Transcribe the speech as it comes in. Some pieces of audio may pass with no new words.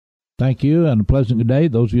Thank you, and a pleasant good day,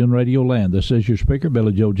 those of you in Radio Land. This is your speaker,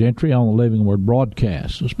 Billy Joe Gentry, on the Living Word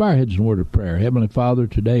broadcast. Let's bow our heads in a word of prayer. Heavenly Father,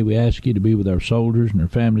 today we ask you to be with our soldiers and their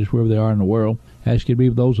families wherever they are in the world. Ask you to be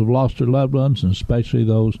with those who have lost their loved ones, and especially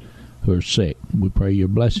those who are sick. We pray your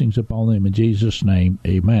blessings upon them in Jesus' name.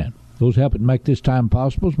 Amen. Those helping make this time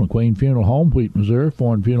possible is McQueen Funeral Home, Wheaton, Missouri,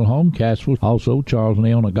 Fohn Funeral Home, Cassville, also Charles and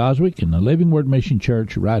Leona Goswick, and the Living Word Mission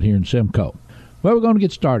Church right here in Simcoe. Well, we're going to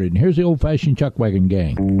get started, and here's the old-fashioned Chuck Wagon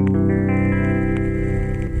Gang.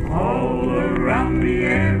 All around me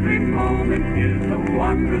every moment is the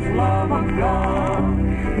wondrous love of God,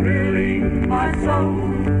 thrilling my soul,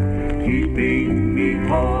 keeping me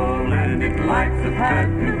whole, and it lights a path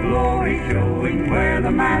to glory, showing where the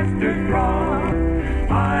Master's brought.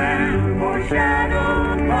 I am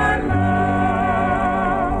foreshadowed by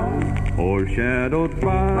love, foreshadowed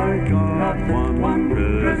by God's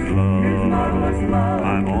wondrous love.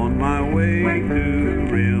 I'm on my way to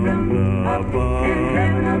realms above,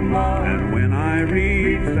 and when I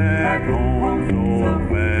reach that home so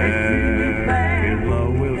fair, His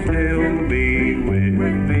love will still be with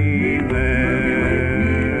me there.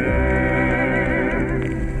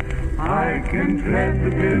 I can tread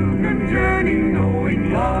the pilgrim journey,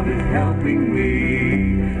 knowing love is helping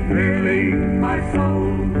me, thrilling my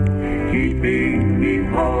soul, keeping me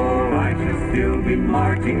whole. I shall still be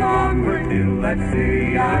marching onward till that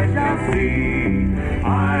city I shall see.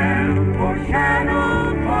 I am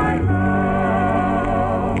foreshadowed by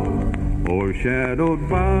love, foreshadowed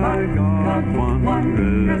by God's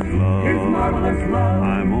wondrous love. His marvelous love.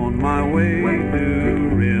 I'm on my way to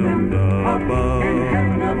realms above,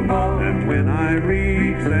 and when I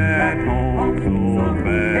reach that home so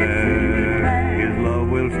fair, His love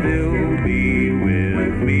will still be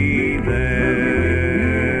with me there.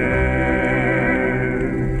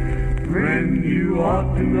 Friend, you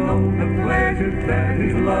ought to know the pleasure that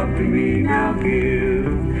His love to me now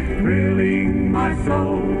gives, thrilling my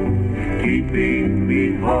soul, keeping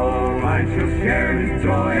me whole. I shall share His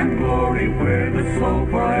joy and glory where the soul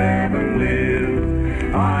forever lives.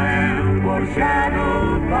 I am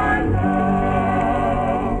foreshadowed by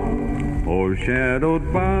love,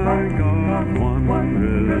 foreshadowed by God's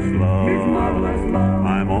wondrous love. His marvelous love.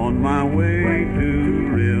 I'm on my way to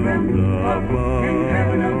realms above, in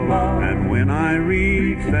heaven above, and when I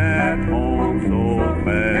reach that home so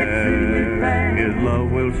fair, His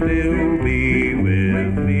love will still be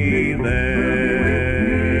with me there.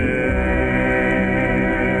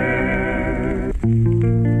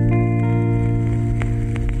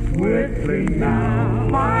 Swiftly now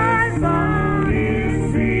my sun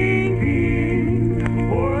is sinking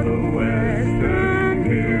o'er the western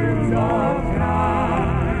hills of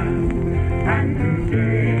time, and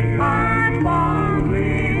today I'm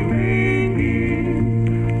fondly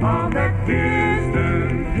thinking of that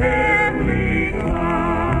distant heavenly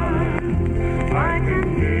climb. I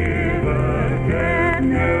can hear the dead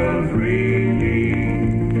bells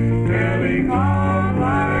ringing, telling of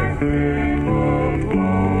life's faithful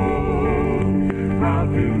flow, how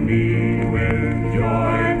to me with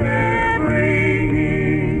joy they're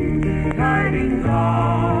bringing, tidings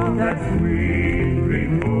of that sweet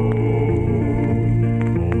repose.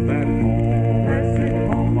 Oh, that home, Blessed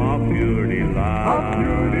home of pure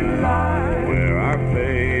delight, where our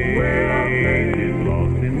faith is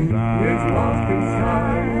lost inside,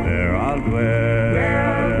 there I'll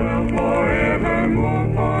dwell, forevermore,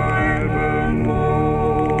 forevermore.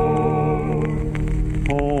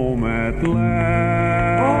 home at last,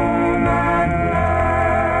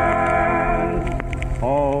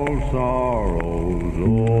 all sorrows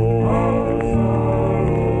o'er.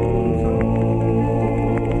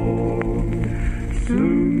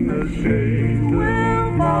 Soon the shades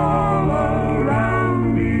will fall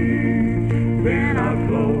around me, then I'll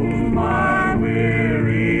close my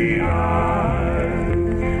weary eyes,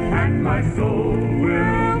 and my soul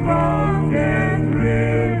will cross death's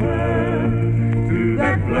river to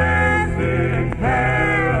that blessed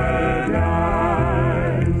paradise.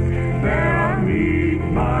 There I'll meet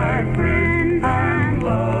my friends and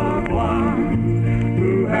loved ones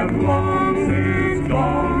who have long since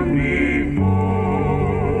gone before.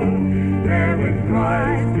 There with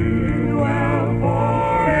Christ to dwell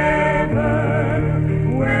forever,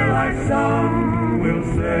 where life's sun will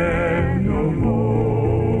set no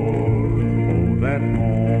more. Oh, that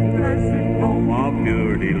home, Blessed home of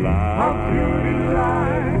pure delight,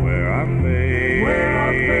 where our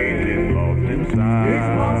faith is lost inside,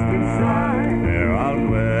 there I'll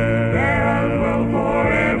dwell,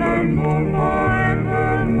 forevermore,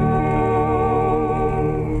 forevermore.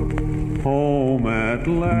 home at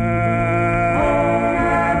last.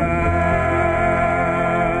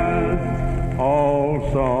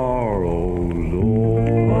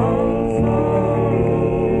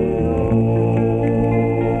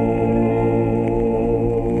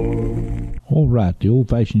 right, the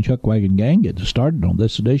old-fashioned chuck wagon gang gets started on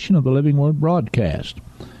this edition of the Living Word broadcast.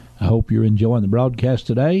 I hope you're enjoying the broadcast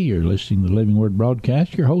today. You're listening to the Living Word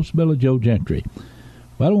broadcast. Your host, Billy Joe Gentry.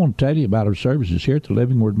 Well, I want to tell you about our services here at the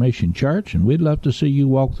Living Word Mission Church, and we'd love to see you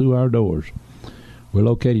walk through our doors. We're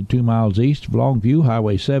located 2 miles east of Longview,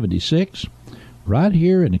 Highway 76, right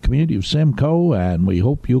here in the community of Simcoe, and we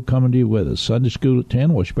hope you'll come and be with us. Sunday school at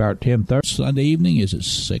 10, worship hour at 10:30. Sunday evening is at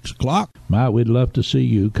 6 o'clock. We'd love to see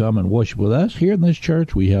you come and worship with us. Here in this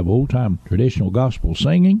church, we have old-time traditional gospel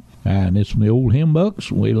singing, and it's from the old hymn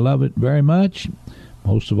books. We love it very much.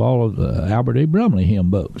 Most of all of the Albert A. Brumley hymn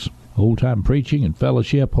books. Old-time preaching and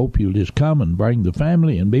fellowship. Hope you'll just come and bring the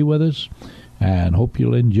family and be with us, and hope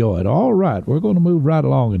you'll enjoy it. All right, we're going to move right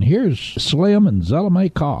along, and here's Slim and Zella Mae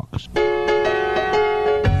Cox.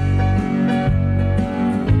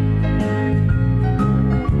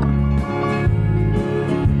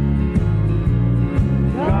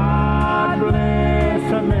 God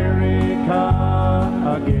bless America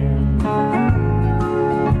again.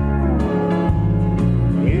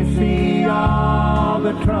 You see all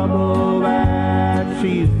the trouble that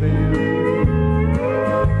she's in.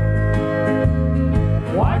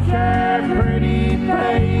 Watch her pretty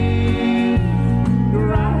face,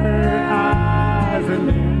 dry her eyes, and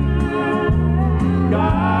then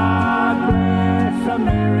God bless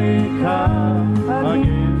America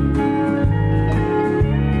again.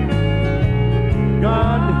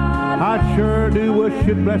 God, I sure do wish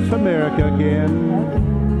you'd bless America again.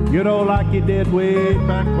 You know, like you did way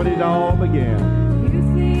back when it all began.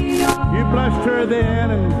 You blessed her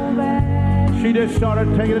then, and she just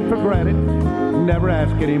started taking it for granted, never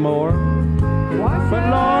ask anymore. But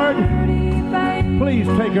Lord, please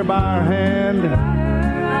take her by her hand,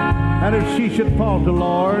 and if she should falter,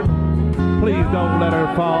 Lord, please don't let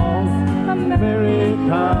her fall.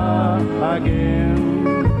 America again.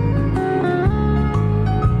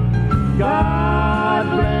 God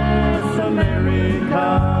bless America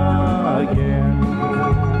again.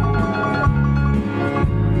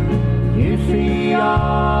 You see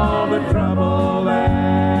all the trouble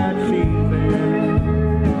that she's in.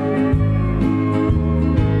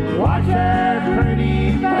 Watch her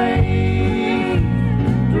pretty face,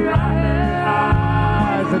 dry her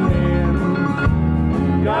eyes, and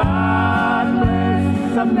then God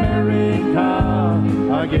bless America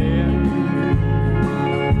again.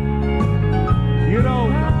 You know,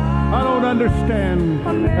 I don't understand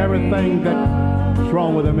everything that's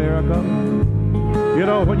wrong with America. You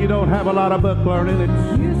know, when you don't have a lot of book learning,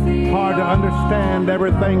 it's hard to understand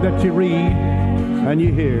everything that you read and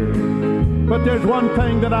you hear. But there's one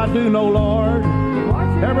thing that I do know, Lord.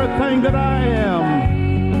 Everything that I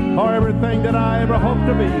am, or everything that I ever hope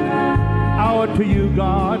to be, I owe it to you,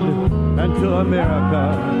 God, and to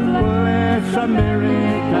America. Bless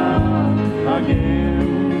America again.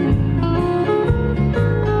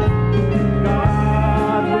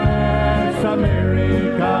 God bless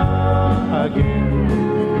America again.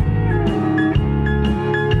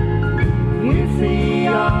 You see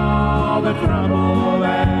all the trouble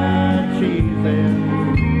that she's in.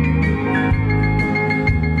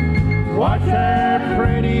 Watch her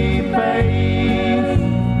pretty face,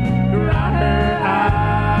 dry her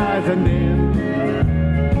eyes, and then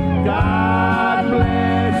God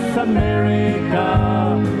bless America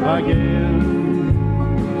again.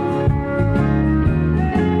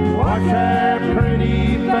 Watch her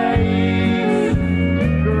pretty face,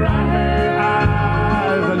 dry her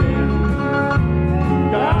eyes, and then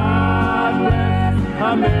God bless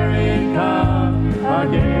America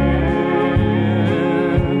again.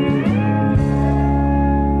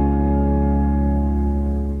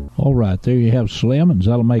 All right, there you have Slim and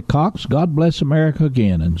Zella Mae Cox. God bless America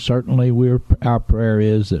again, and certainly our prayer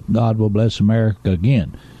is that God will bless America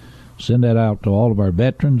again. Send that out to all of our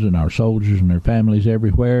veterans and our soldiers and their families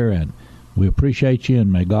everywhere, and we appreciate you,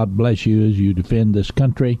 and may God bless you as you defend this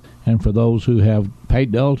country. And for those who have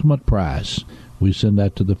paid the ultimate price, we send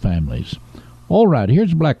that to the families. All right,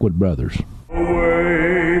 here's Blackwood Brothers.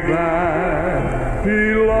 Way that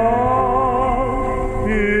belongs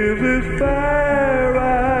is as fair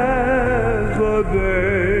as the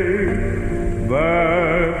day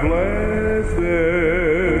that blesses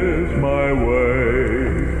my way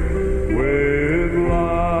with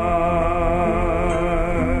life.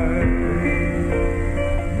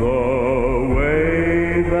 The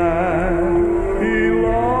way that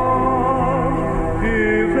belongs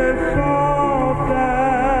is as soft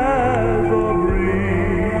as a breeze.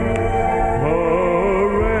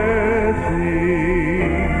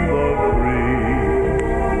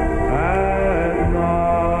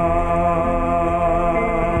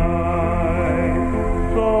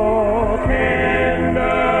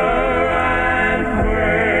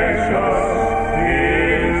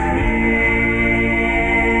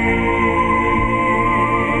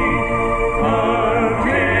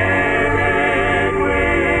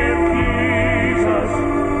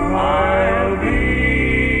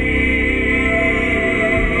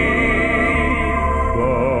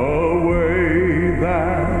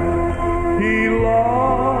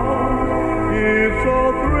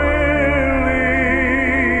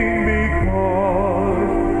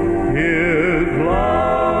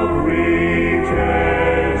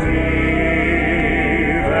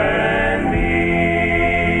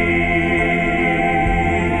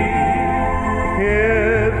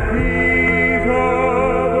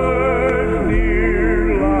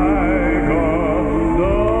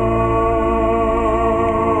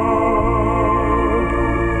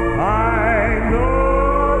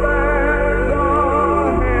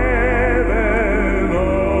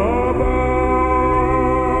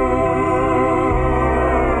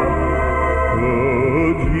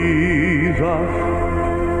 Jesus,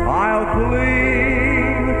 I'll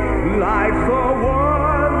cling. Life's a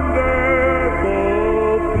wonderful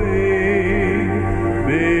thing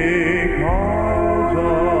because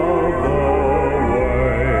of the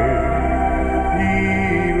way He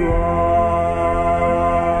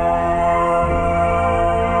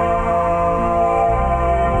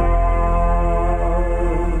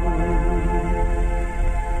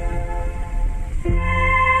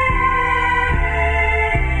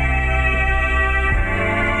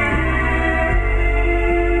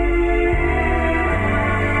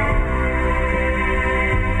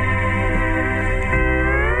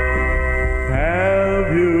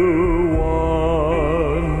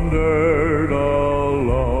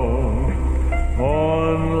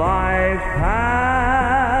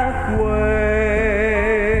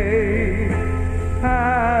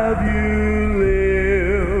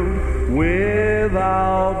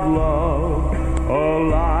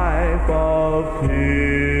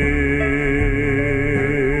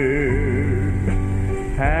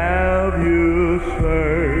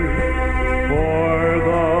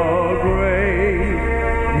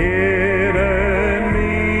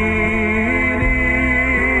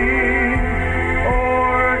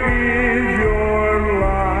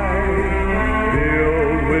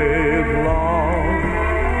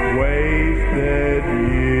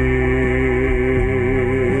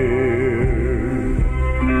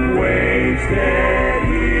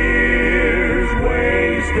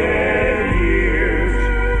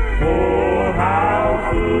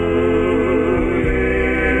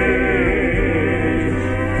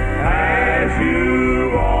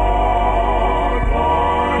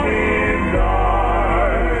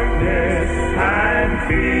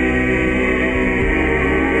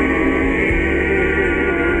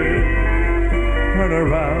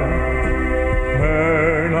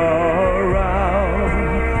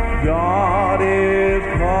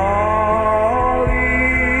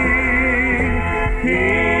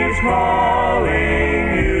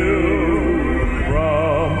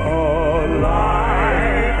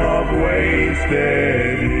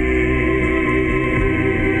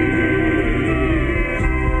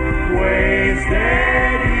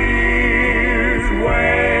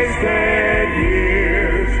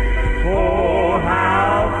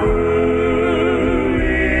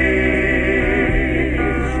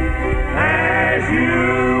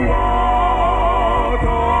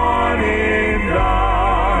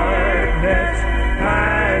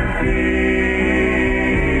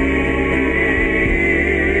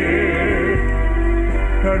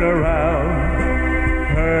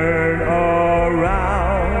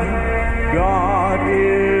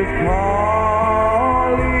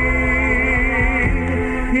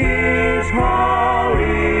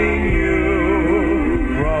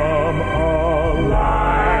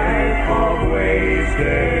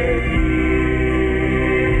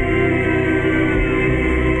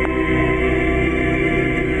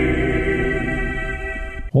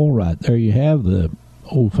There you have the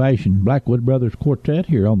old-fashioned Blackwood Brothers Quartet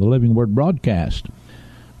here on the Living Word broadcast.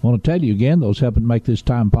 I want to tell you again, those helping make this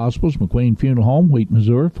time possible is McQueen Funeral Home, Wheaton,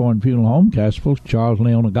 Missouri, Fohn Funeral Home, Cassville, Charles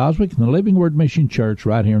Leona Goswick, and the Living Word Mission Church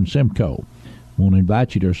right here in Simcoe. I want to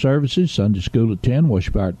invite you to our services, Sunday school at 10,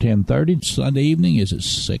 worship hour at 10:30. Sunday evening is at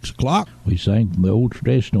 6 o'clock. We sing from the old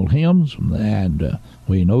traditional hymns, and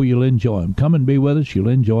we know you'll enjoy them. Come and be with us. You'll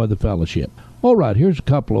enjoy the fellowship. All right, here's a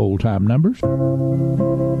couple of old-time numbers.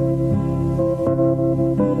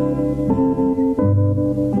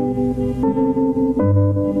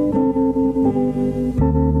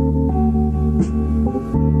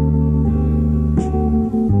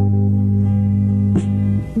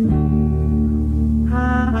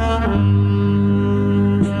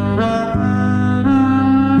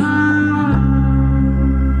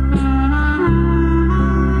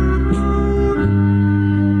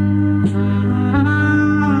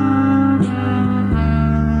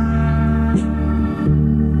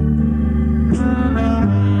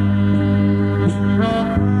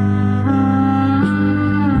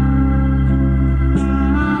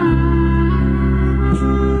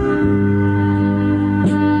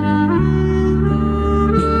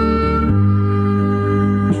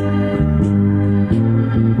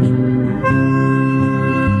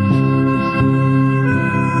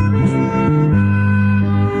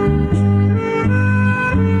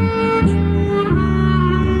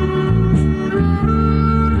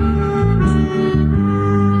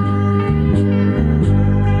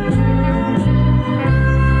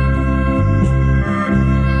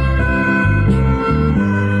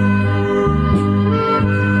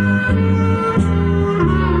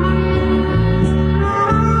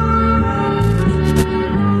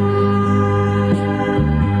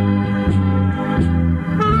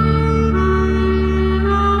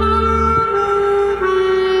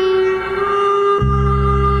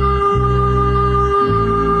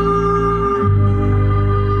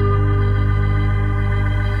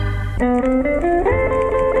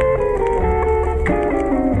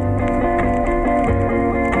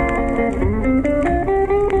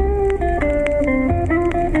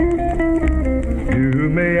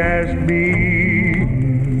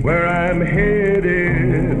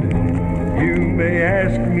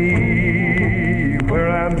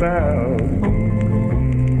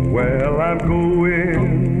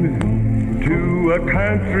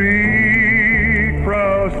 country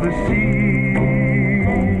across the sea.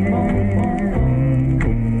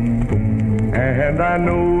 And I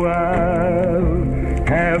know I'll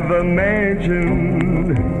have a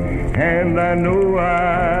mansion, and I know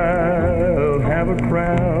I'll have a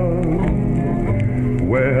crown.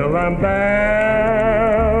 Well, I'm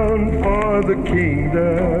bound for the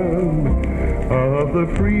kingdom of the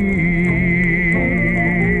free.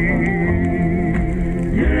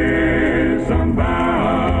 Yes, I'm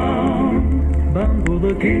bound for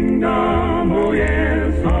the kingdom, oh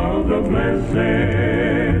yes, of the blessed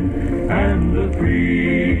and the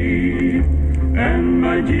free. And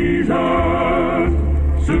my Jesus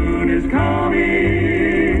soon is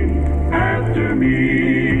coming after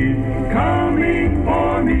me, coming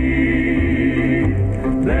for me.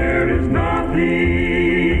 There is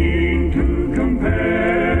nothing to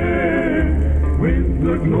compare with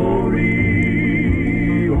the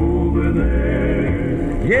glory over there.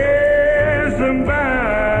 Yes, I'm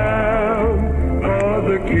bound for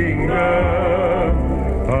the kingdom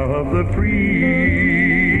of the free.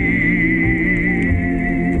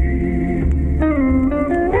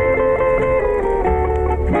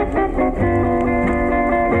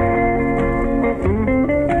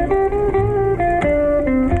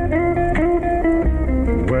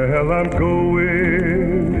 Well, I'm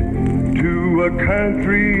going to a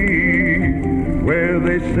country where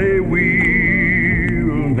they say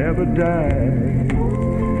we'll never die.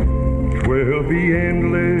 'Twill be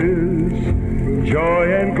endless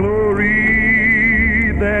joy and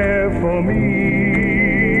glory there for me.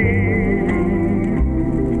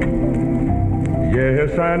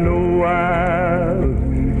 Yes, I know I'll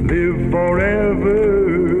live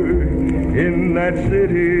forever in that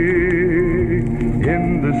city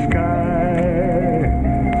in the sky.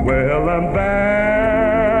 Well, I'm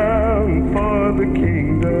bound for the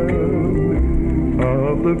kingdom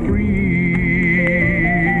of the free.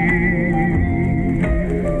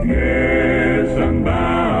 Yes, I'm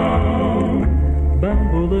bound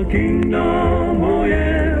for the kingdom, oh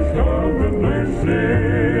yes, of the blessed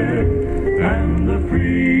and the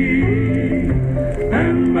free.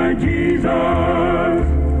 And my Jesus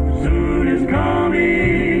soon is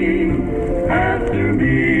coming after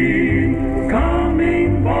me,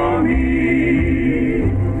 coming for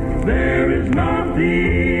me. There is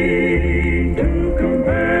nothing to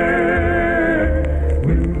compare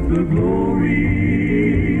with the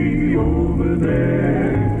glory over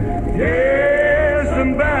there. Yes,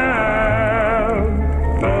 I'm bound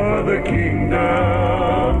for the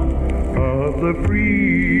kingdom of the free.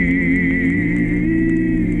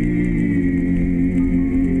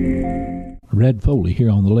 Red Foley here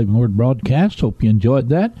on the Living Word broadcast. Hope you enjoyed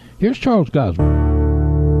that. Here's Charles Gosling.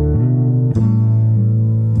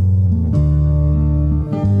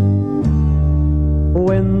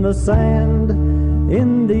 When the sand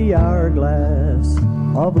in the hourglass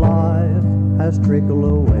of life has trickled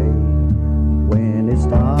away, when it's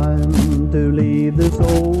time to leave this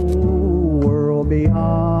old world behind,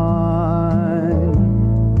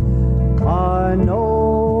 I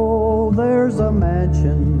know there's a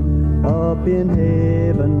mansion up in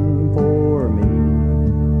heaven for me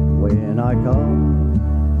when I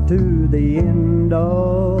come to the end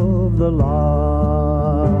of the line.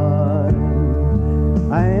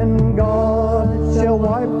 And God shall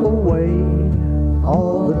wipe away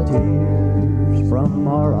all the tears from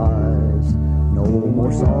our eyes. No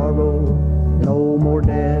more sorrow, no more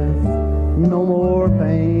death, no more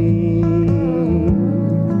pain.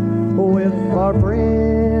 With our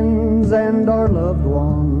friends and our loved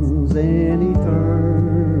ones in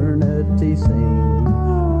eternity sing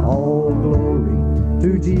all glory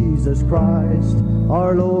to Jesus Christ,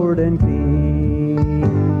 our Lord and King.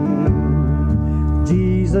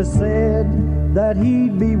 Jesus said that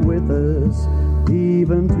He'd be with us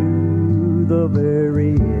even to the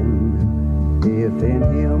very end, if in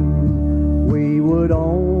Him we would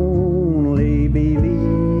only believe.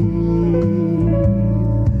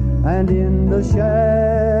 And in the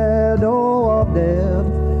shadow of death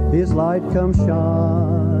His light comes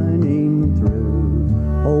shining through.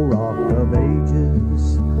 O Rock of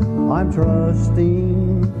Ages, I'm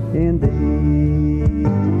trusting in Thee.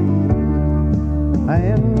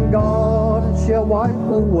 And God shall wipe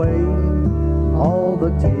away all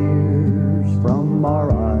the tears from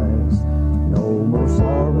our eyes. No more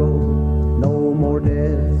sorrow, no more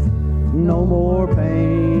death, no more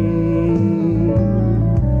pain.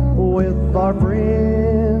 With our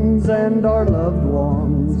friends and our loved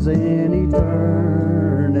ones in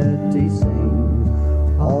eternity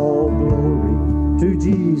sing all glory to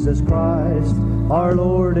Jesus Christ, our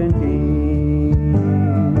Lord and King.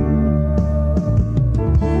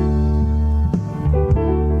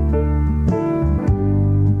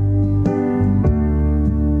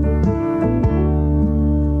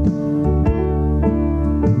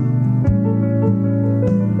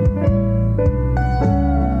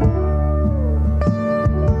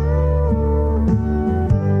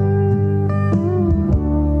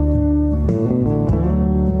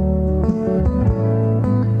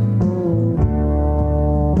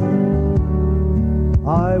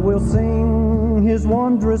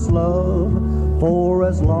 wondrous love for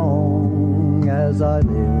as long as I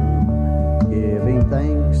live, giving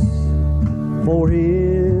thanks for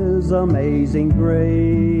His amazing grace.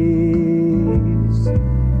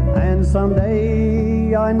 And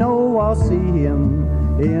someday I know I'll see Him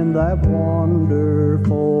in that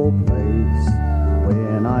wonderful place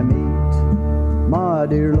when I meet my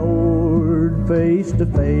dear Lord face to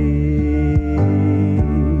face.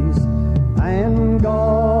 And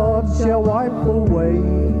God shall wipe away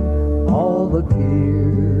all the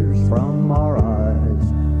tears from our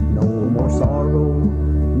eyes. No more sorrow,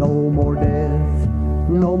 no more death,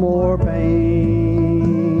 no more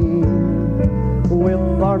pain.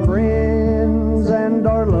 With our friends and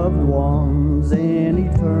our loved ones in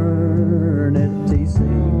eternity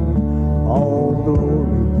sing all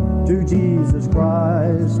glory to Jesus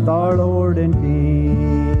Christ, our Lord and King.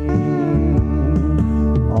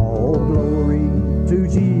 All glory to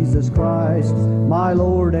Jesus Christ, my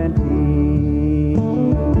Lord and King.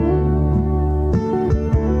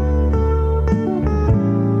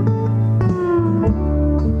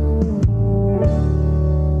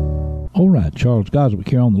 All right, Charles Goswick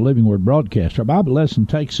here on the Living Word broadcast. Our Bible lesson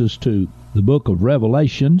takes us to the book of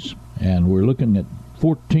Revelations, and we're looking at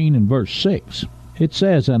 14 and verse 6. It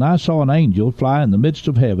says, "And I saw an angel fly in the midst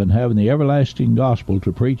of heaven, having the everlasting gospel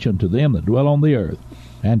to preach unto them that dwell on the earth,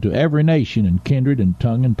 and to every nation and kindred and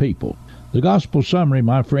tongue and people." The gospel summary,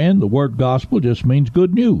 my friend, the word gospel just means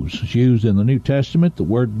good news. It's used in the New Testament. The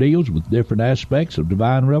word deals with different aspects of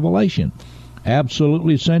divine revelation.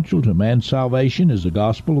 Absolutely essential to man's salvation is the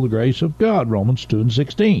gospel of the grace of God, Romans 2 and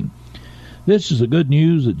 16. This is the good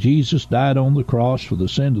news that Jesus died on the cross for the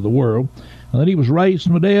sin of the world, and that He was raised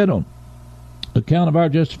from the dead on account of our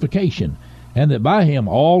justification, and that by Him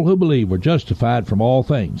all who believe are justified from all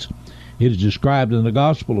things. It is described in the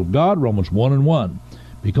gospel of God, Romans 1 and 1,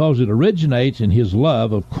 because it originates in His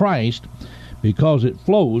love of Christ, because it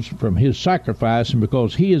flows from His sacrifice, and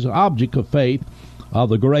because He is an object of faith of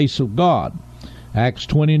the grace of God. Acts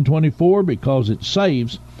 20 and 24, because it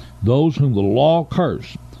saves those whom the law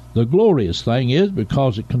cursed. The glorious thing is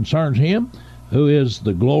because it concerns Him who is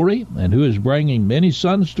the glory and who is bringing many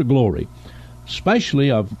sons to glory,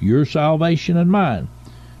 especially of your salvation and mine,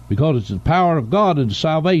 because it's the power of God unto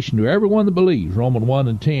salvation to everyone that believes, Romans 1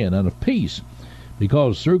 and 10, and of peace,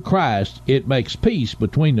 because through Christ it makes peace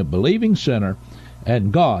between the believing sinner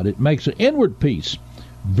and God. It makes an inward peace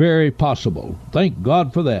very possible. Thank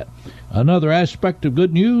God for that. Another aspect of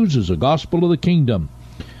good news is the gospel of the kingdom.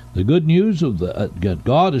 The good news of that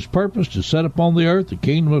God has purposed to set upon the earth the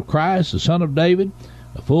kingdom of Christ, the Son of David,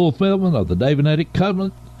 a fulfillment of the Davidic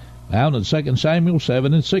covenant found in 2 Samuel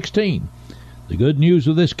 7 and 16. The good news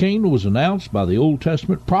of this kingdom was announced by the Old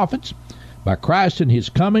Testament prophets, by Christ in His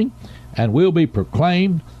coming, and will be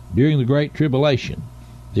proclaimed during the Great Tribulation.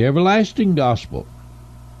 The everlasting gospel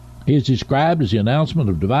is described as the announcement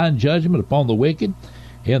of divine judgment upon the wicked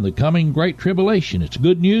in the coming Great Tribulation. It's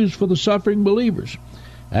good news for the suffering believers,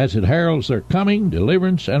 as it heralds their coming,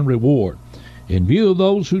 deliverance, and reward. In view of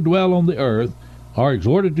those who dwell on the earth are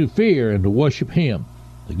exhorted to fear and to worship Him.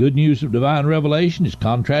 The good news of divine revelation is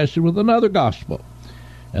contrasted with another gospel,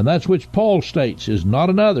 and that's which Paul states is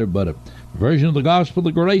not another, but a version of the gospel of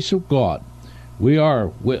the grace of God. We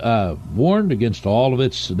are warned against all of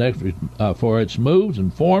its for its moves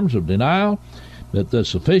and forms of denial, that the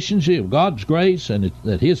sufficiency of God's grace and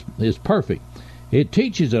that His is perfect. It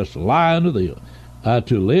teaches us to lie under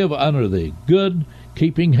to live under the good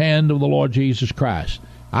keeping hand of the Lord Jesus Christ.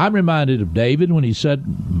 I'm reminded of David when he said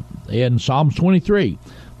in Psalms 23,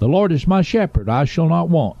 "The Lord is my shepherd, I shall not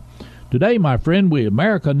want." Today, my friend,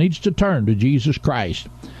 America needs to turn to Jesus Christ.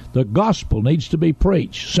 The gospel needs to be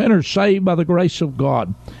preached. Sinners saved by the grace of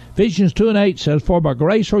God. Ephesians 2 and 8 says, "For by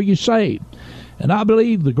grace are you saved." And I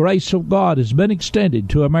believe the grace of God has been extended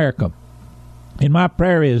to America. And my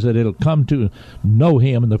prayer is that it'll come to know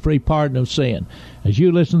Him and the free pardon of sin. As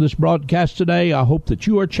you listen to this broadcast today, I hope that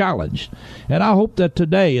you are challenged. And I hope that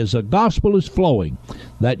today, as the gospel is flowing,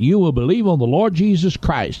 that you will believe on the Lord Jesus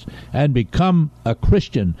Christ and become a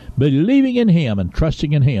Christian, believing in Him and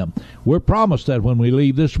trusting in Him. We're promised that when we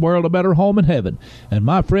leave this world, a better home in heaven. And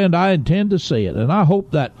my friend, I intend to see it. And I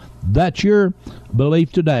hope that that's your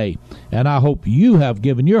belief today. And I hope you have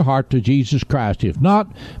given your heart to Jesus Christ. If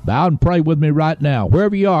not, bow and pray with me right now.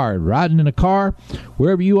 Wherever you are, riding in a car,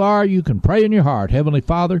 wherever you are, you can pray in your heart. Heavenly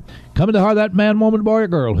Father, come into the heart of that man, woman, boy, or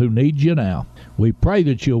girl who needs you now. We pray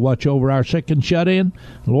that you'll watch over our sick and shut in.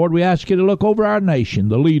 Lord, we ask you to look over our nation,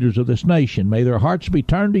 the leaders of this nation. May their hearts be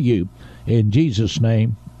turned to you. In Jesus'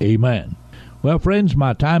 name, amen. Well, friends,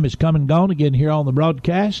 my time is come and gone again here on the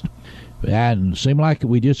broadcast. And it seemed like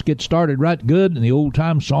we just get started right good in the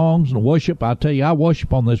old-time songs and worship. I tell you, I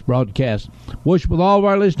worship on this broadcast. Worship with all of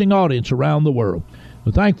our listening audience around the world.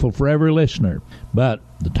 We're thankful for every listener. But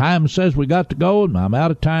the time says we got to go, and I'm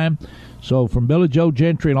out of time. So from Billy Joe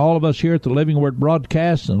Gentry and all of us here at the Living Word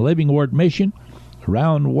Broadcast and Living Word Mission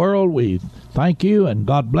around the world, we thank you, and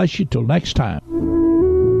God bless you till next time.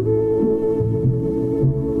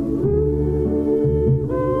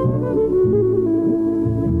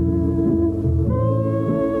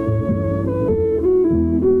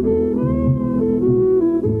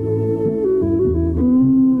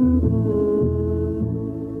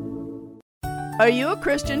 Are you a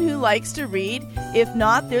Christian who likes to read? If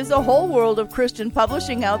not, there's a whole world of Christian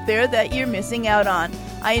publishing out there that you're missing out on.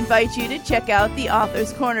 I invite you to check out the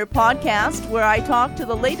Author's Corner podcast, where I talk to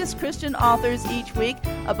the latest Christian authors each week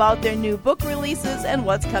about their new book releases and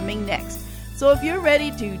what's coming next. So if you're ready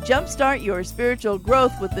to jumpstart your spiritual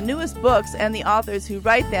growth with the newest books and the authors who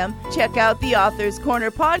write them, check out the Author's Corner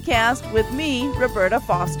podcast with me, Roberta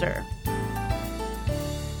Foster.